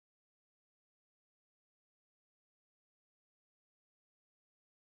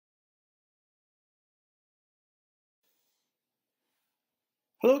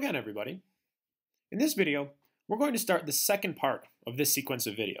Hello again, everybody. In this video, we're going to start the second part of this sequence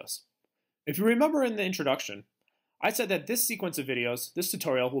of videos. If you remember in the introduction, I said that this sequence of videos, this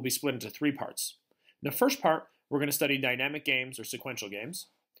tutorial, will be split into three parts. In the first part, we're going to study dynamic games or sequential games.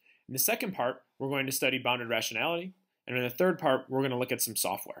 In the second part, we're going to study bounded rationality. And in the third part, we're going to look at some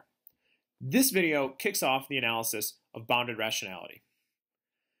software. This video kicks off the analysis of bounded rationality.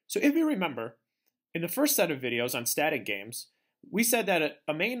 So if you remember, in the first set of videos on static games, we said that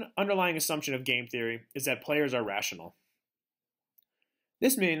a main underlying assumption of game theory is that players are rational.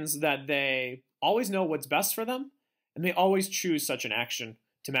 This means that they always know what's best for them, and they always choose such an action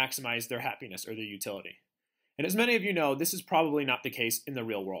to maximize their happiness or their utility. And as many of you know, this is probably not the case in the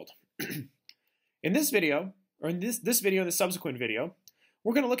real world. In this video, or in this video and the subsequent video,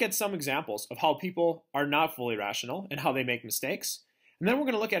 we're going to look at some examples of how people are not fully rational and how they make mistakes. And then we're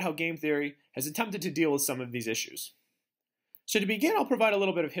going to look at how game theory has attempted to deal with some of these issues. So to begin, I'll provide a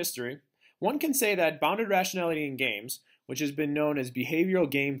little bit of history. One can say that bounded rationality in games, which has been known as behavioral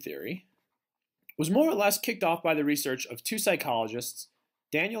game theory, was more or less kicked off by the research of two psychologists,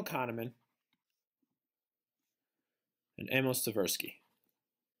 Daniel Kahneman and Amos Tversky.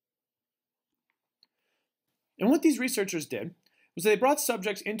 And what these researchers did was they brought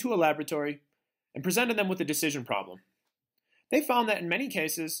subjects into a laboratory and presented them with a decision problem. They found that in many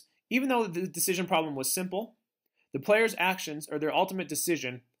cases, even though the decision problem was simple, the player's actions, or their ultimate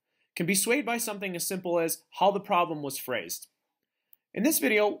decision, can be swayed by something as simple as how the problem was phrased. In this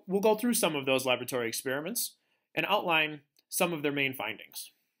video, we'll go through some of those laboratory experiments and outline some of their main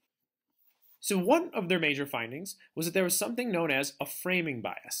findings. So one of their major findings was that there was something known as a framing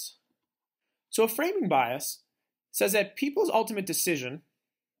bias. So a framing bias says that people's ultimate decision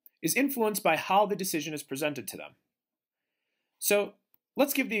is influenced by how the decision is presented to them. So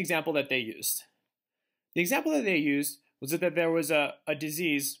let's give the example that they used. The example that they used was that there was a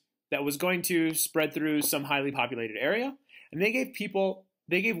disease that was going to spread through some highly populated area, and they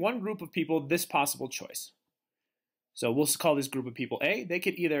gave one group of people this possible choice. So we'll call this group of people A. They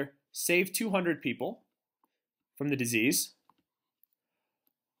could either save 200 people from the disease,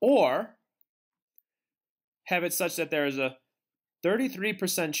 or have it such that there is a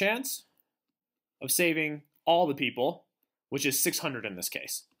 33% chance of saving all the people, which is 600 in this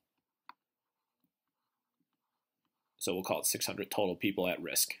case. So we'll call it 600 total people at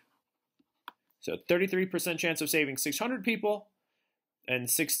risk. So 33% chance of saving 600 people and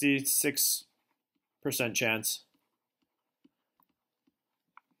 66% chance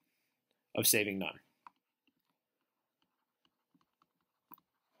of saving none.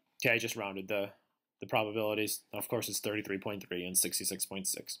 Okay, I just rounded the probabilities. Of course, it's 33.3 and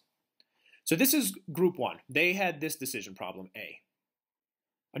 66.6. So this is group one. They had this decision problem, A.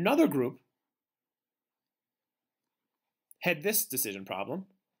 Another group had this decision problem.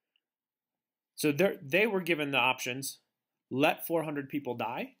 So they were given the options, let 400 people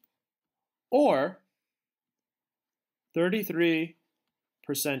die, or 33%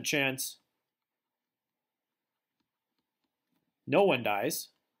 chance no one dies,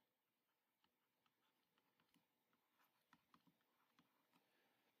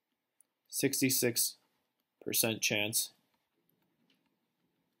 (66% chance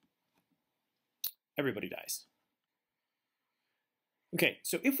everybody dies. Okay,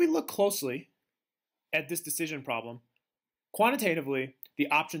 so if we look closely at this decision problem, quantitatively, the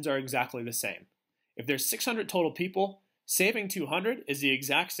options are exactly the same. If there's 600 total people, saving 200 is the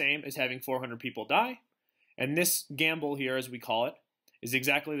exact same as having 400 people die, and this gamble here, as we call it, is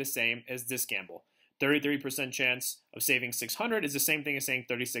exactly the same as this gamble. 33% chance of saving 600 is the same thing as saying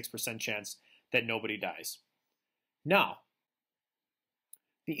 36% chance that nobody dies. Now,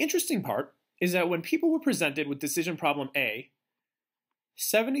 the interesting part is that when people were presented with decision problem A,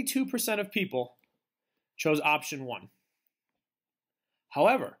 72% of people chose option 1.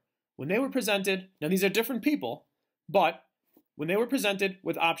 However, when they were presented, now these are different people, but when they were presented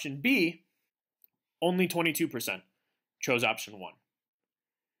with option B, only 22% chose option 1.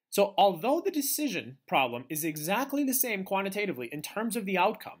 So although the decision problem is exactly the same quantitatively in terms of the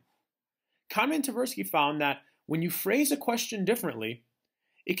outcome, Kahneman and Tversky found that when you phrase a question differently,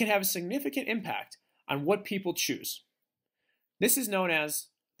 it can have a significant impact on what people choose. This is known as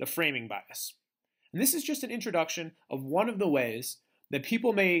the framing bias. And this is just an introduction of one of the ways that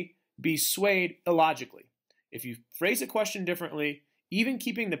people may be swayed illogically. If you phrase a question differently, even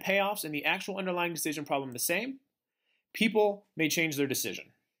keeping the payoffs and the actual underlying decision problem the same, people may change their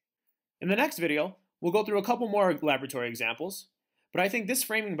decision. In the next video, we'll go through a couple more laboratory examples, but I think this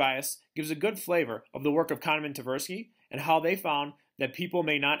framing bias gives a good flavor of the work of Kahneman and Tversky and how they found that people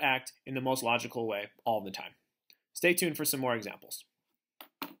may not act in the most logical way all the time. Stay tuned for some more examples.